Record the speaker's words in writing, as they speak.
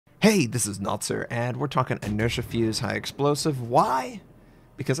Hey, this is Notser, and we're talking inertia fuse high explosive. Why?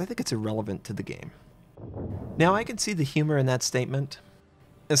 Because I think it's irrelevant to the game. Now, I can see the humor in that statement,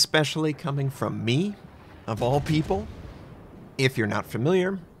 especially coming from me, of all people. If you're not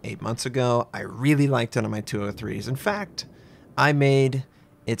familiar, 8 months ago, I really liked it on my 203s. In fact, I made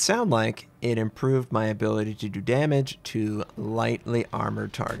it sound like it improved my ability to do damage to lightly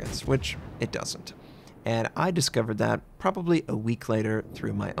armored targets, which it doesn't. And I discovered that probably a week later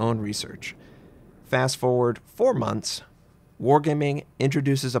through my own research. Fast forward 4 months, Wargaming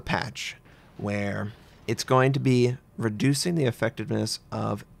introduces a patch where it's going to be reducing the effectiveness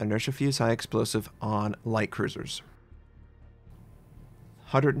of inertia fuse high explosive on light cruisers.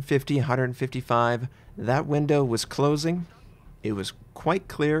 150, 155, that window was closing. It was quite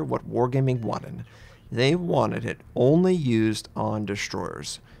clear what Wargaming wanted. They wanted it only used on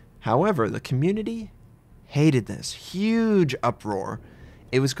destroyers. However, the community hated this. Huge uproar.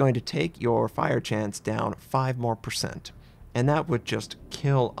 It was going to take your fire chance down 5% more, and that would just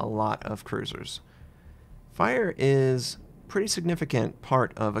kill a lot of cruisers. Fire is a pretty significant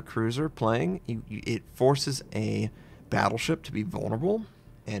part of a cruiser playing. It forces a battleship to be vulnerable,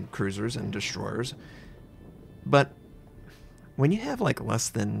 and cruisers and destroyers. But when you have like less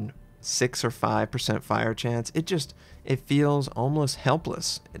than 6 or 5% fire chance, it feels almost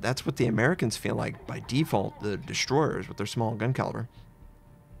helpless. That's what the Americans feel like by default, the destroyers with their small gun caliber.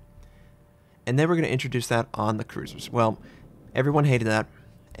 And they were going to introduce that on the cruisers. Well, everyone hated that,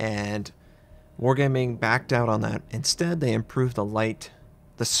 and Wargaming backed out on that. Instead, they improved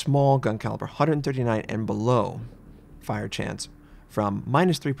the small gun caliber, 139 and below fire chance from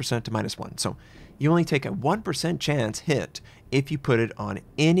 -3% to -1. So you only take a 1% chance hit if you put it on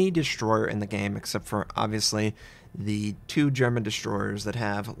any destroyer in the game, except for, obviously, the 2 German destroyers that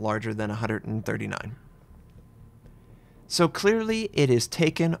have larger than 139. So clearly it is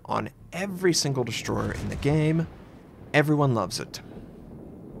taken on every single destroyer in the game. Everyone loves it.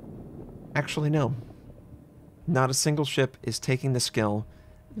 Actually, no. Not a single ship is taking the skill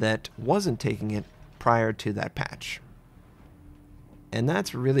that wasn't taking it prior to that patch. And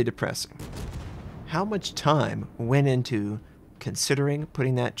that's really depressing. How much time went into considering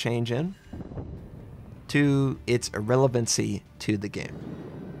putting that change in to its irrelevancy to the game?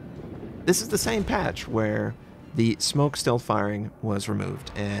 This is the same patch where the smoke stealth firing was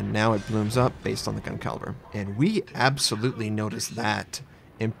removed, and now it blooms up based on the gun caliber. And we absolutely noticed that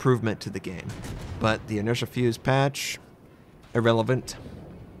improvement to the game. But the inertia fuse patch, irrelevant.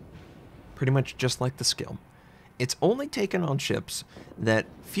 Pretty much just like the skill. It's only taken on ships that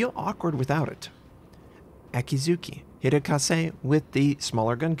feel awkward without it. Akizuki, Hidekase with the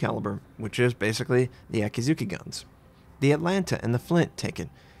smaller gun caliber, which is basically the Akizuki guns. The Atlanta and the Flint take it.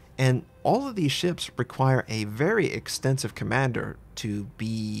 And all of these ships require a very extensive commander to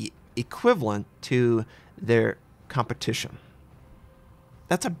be equivalent to their competition.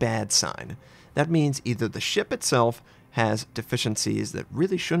 That's a bad sign. That means either the ship itself has deficiencies that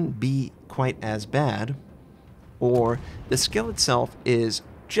really shouldn't be quite as bad, or the skill itself is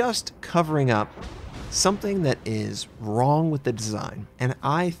just covering up something that is wrong with the design. And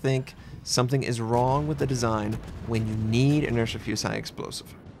I think something is wrong with the design when you need inertia fuse high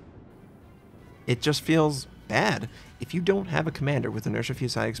explosive. It just feels bad. If you don't have a commander with inertia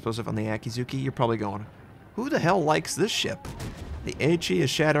fuse high explosive on the Akizuki, you're probably going, who the hell likes this ship? The IFHE is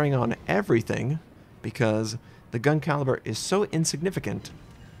shattering on everything because the gun caliber is so insignificant.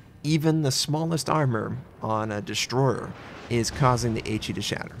 Even the smallest armor on a destroyer is causing the IFHE to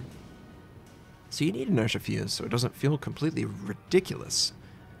shatter. So you need inertia fuse so it doesn't feel completely ridiculous.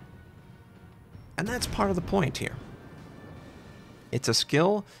 And that's part of the point here. It's a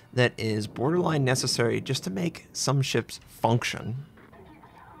skill that is borderline necessary just to make some ships function.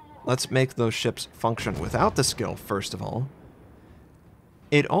 Let's make those ships function without the skill, first of all.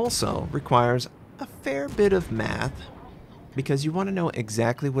 It also requires a fair bit of math, because you want to know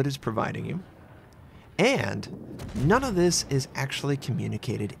exactly what is providing you. And none of this is actually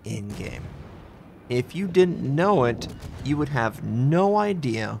communicated in-game. If you didn't know it, you would have no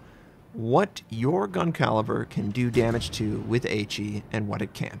idea what your gun caliber can do damage to with IFHE and what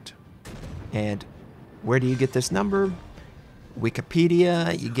it can't. And where do you get this number?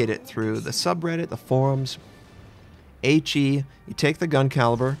 Wikipedia, you get it through the subreddit, the forums. IFHE, you take the gun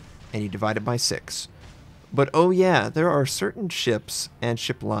caliber and you divide it by 6. But oh yeah, there are certain ships and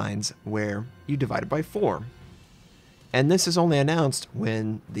ship lines where you divide it by 4. And this is only announced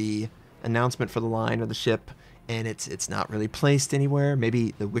when the announcement for the line or the ship, and it's not really placed anywhere.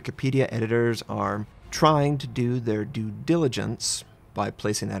 Maybe the Wikipedia editors are trying to do their due diligence by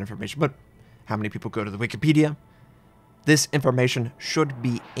placing that information. But how many people go to the Wikipedia? This information should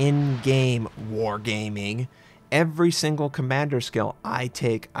be in-game wargaming. Every single commander skill I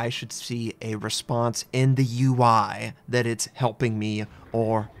take, I should see a response in the UI that it's helping me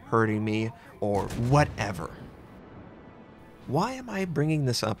or hurting me or whatever. Why am I bringing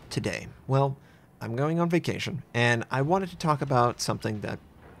this up today? Well, I'm going on vacation, and I wanted to talk about something that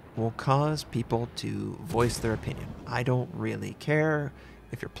will cause people to voice their opinion. I don't really care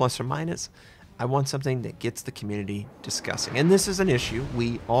if you're plus or minus. I want something that gets the community discussing. And this is an issue.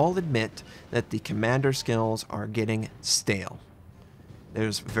 We all admit that the commander skills are getting stale.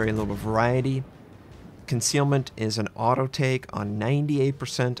 There's very little variety. Concealment is an auto take on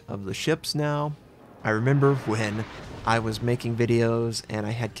 98% of the ships now. I remember when I was making videos and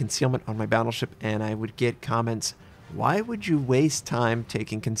I had concealment on my battleship, and I would get comments, why would you waste time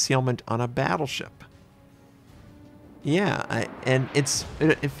taking concealment on a battleship? Yeah, and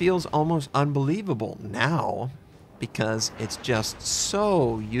it feels almost unbelievable now because it's just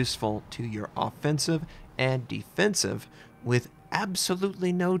so useful to your offensive and defensive with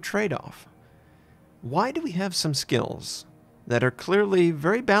absolutely no trade-off. Why do we have some skills that are clearly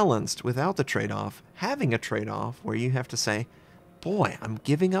very balanced without the trade-off, having a trade-off where you have to say, boy, I'm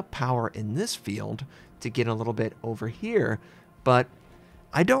giving up power in this field to get a little bit over here, but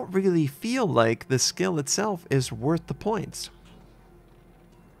I don't really feel like the skill itself is worth the points.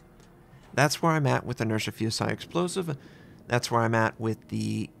 That's where I'm at with the inertia fuse high explosive. That's where I'm at with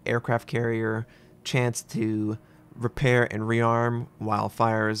the aircraft carrier chance to repair and rearm while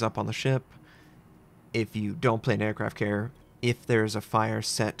fire is up on the ship. If you don't play an aircraft carrier, if there's a fire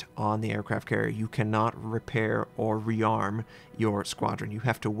set on the aircraft carrier, you cannot repair or rearm your squadron. You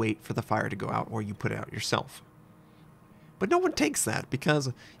have to wait for the fire to go out, or you put it out yourself. But no one takes that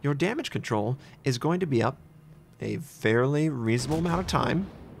because your damage control is going to be up a fairly reasonable amount of time,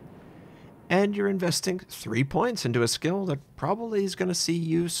 and you're investing 3 points into a skill that probably is going to see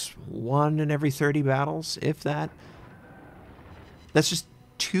use 1 in every 30 battles, if that. That's just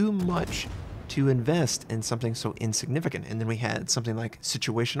too much to invest in something so insignificant. And then we had something like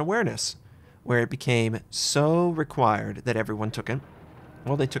situation awareness, where it became so required that everyone took it.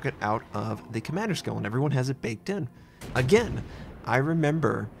 Well, they took it out of the commander skill, and everyone has it baked in. Again, I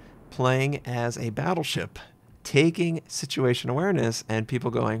remember playing as a battleship, taking situation awareness, and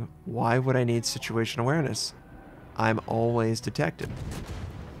people going, why would I need situation awareness? I'm always detected.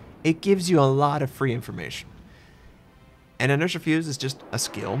 It gives you a lot of free information. And inertia fuse is just a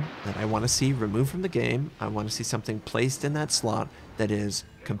skill that I want to see removed from the game. I want to see something placed in that slot that is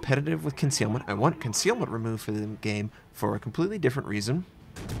competitive with concealment. I want concealment removed from the game for a completely different reason.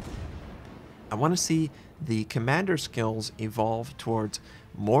 I want to see the commander skills evolve towards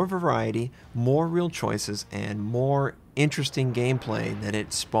more variety, more real choices, and more interesting gameplay that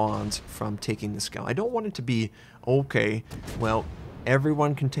it spawns from taking the skill. I don't want it to be, okay, well,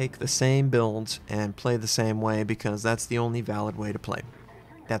 everyone can take the same builds and play the same way because that's the only valid way to play.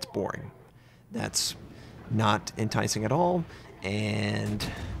 That's boring. That's not enticing at all, and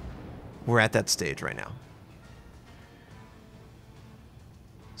we're at that stage right now.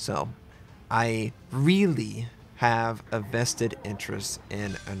 So I really have a vested interest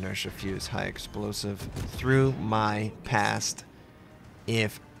in inertia fuse high explosive through my past.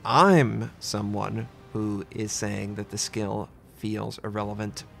 If I'm someone who is saying that the skill feels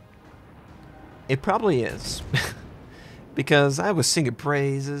irrelevant, it probably is. Because I was singing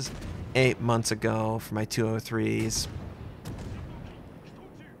praises 8 months ago for my 203s.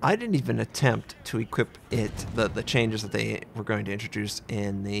 I didn't even attempt to equip it, the changes that they were going to introduce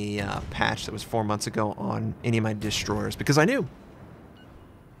in the patch that was 4 months ago on any of my destroyers, because I knew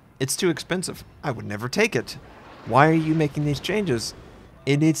it's too expensive. I would never take it. Why are you making these changes?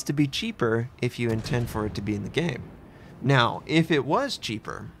 It needs to be cheaper if you intend for it to be in the game. Now, if it was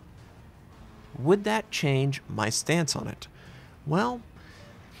cheaper, would that change my stance on it? Well,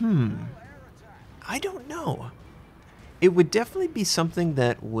 I don't know. It would definitely be something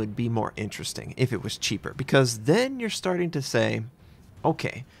that would be more interesting if it was cheaper, because then you're starting to say,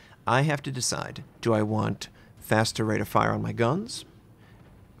 okay, I have to decide, do I want faster rate of fire on my guns,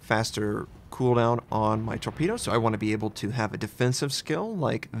 faster cooldown on my torpedoes, so I want to be able to have a defensive skill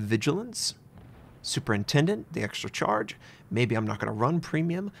like Vigilance, Superintendent, the extra charge. Maybe I'm not going to run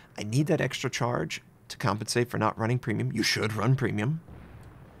premium. I need that extra charge to compensate for not running premium. You should run premium.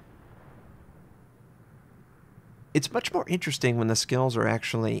 It's much more interesting when the skills are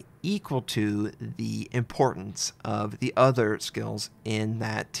actually equal to the importance of the other skills in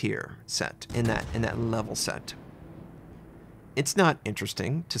that tier set, in that level set. It's not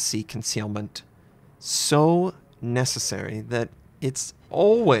interesting to see concealment so necessary that it's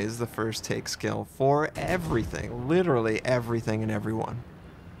always the first take skill for everything. Literally everything and everyone.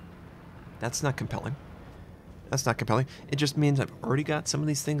 That's not compelling. That's not compelling. It just means I've already got some of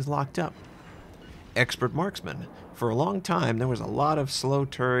these things locked up. Expert marksman. For a long time, there was a lot of slow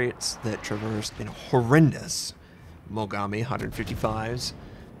turrets that traversed in horrendous Mogami 155s,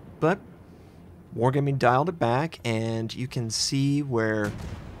 but Wargaming dialed it back, and you can see where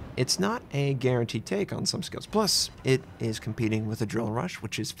it's not a guaranteed take on some skills. Plus, it is competing with a drill and rush,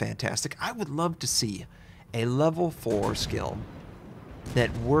 which is fantastic. I would love to see a level 4 skill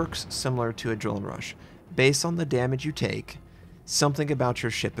that works similar to a drill and rush. Based on the damage you take, something about your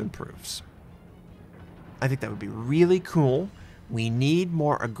ship improves. I think that would be really cool. We need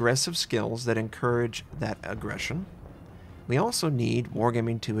more aggressive skills that encourage that aggression. We also need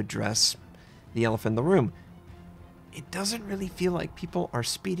Wargaming to address the elephant in the room. It doesn't really feel like people are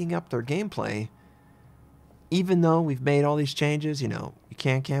speeding up their gameplay, even though we've made all these changes. You know, you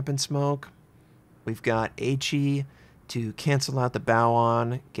can't camp and smoke. We've got IFHE to cancel out the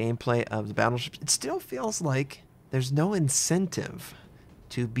bow-on gameplay of the battleships. It still feels like there's no incentive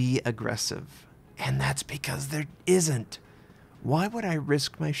to be aggressive. And that's because there isn't. Why would I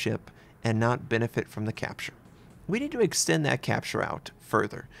risk my ship and not benefit from the capture? We need to extend that capture out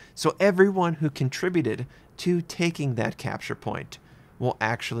further, so everyone who contributed to taking that capture point will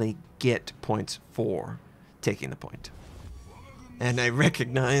actually get points for taking the point. And I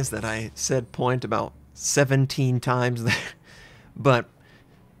recognize that I said point about 17 times there, but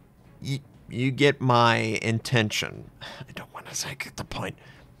you get my intention. I don't want to say get the point.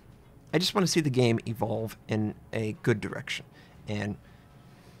 I just want to see the game evolve in a good direction. And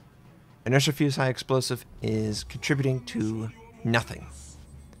inertial fuse high explosive is contributing to nothing.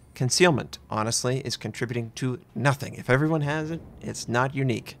 Concealment, honestly, is contributing to nothing. If everyone has it, it's not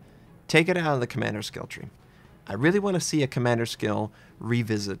unique. Take it out of the commander skill tree. I really want to see a commander skill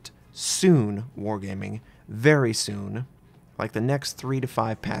revisit soon, Wargaming, very soon, like the next 3 to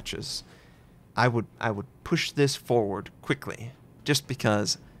 5 patches. I would push this forward quickly, just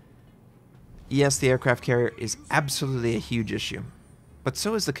because, yes, the aircraft carrier is absolutely a huge issue, but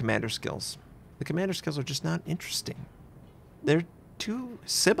so is the commander skills. The commander skills are just not interesting. They're too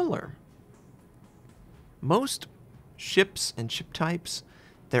similar. Most ships and ship types,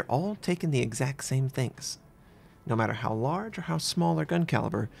 they're all taking the exact same things. No matter how large or how small their gun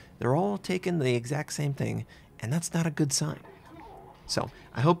caliber, they're all taking the exact same thing, and that's not a good sign. So,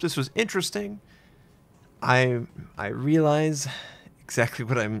 I hope this was interesting. I realize exactly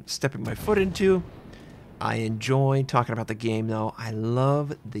what I'm stepping my foot into. I enjoy talking about the game, though. I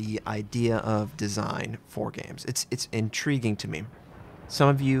love the idea of design for games. It's intriguing to me. Some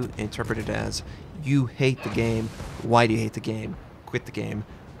of you interpret it as, you hate the game. Why do you hate the game? Quit the game.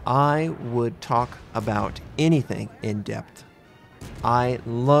 I would talk about anything in depth. I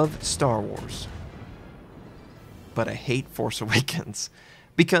love Star Wars, but I hate Force Awakens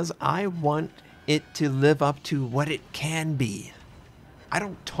because I want it to live up to what it can be. I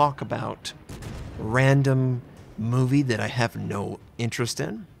don't talk about random movie that I have no interest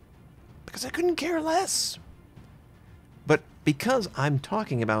in because I couldn't care less. But because I'm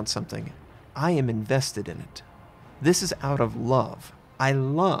talking about something, I am invested in it. This is out of love. I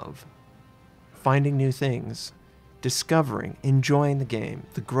love finding new things, discovering, enjoying the game,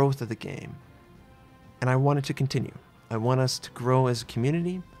 the growth of the game. And I want it to continue. I want us to grow as a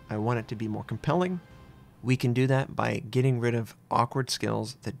community. I want it to be more compelling. We can do that by getting rid of awkward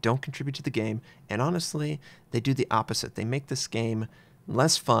skills that don't contribute to the game. And honestly, they do the opposite. They make this game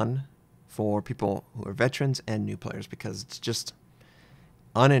less fun for people who are veterans and new players because it's just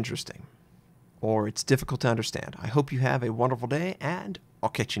uninteresting or it's difficult to understand. I hope you have a wonderful day, and I'll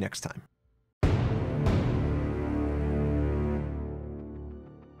catch you next time.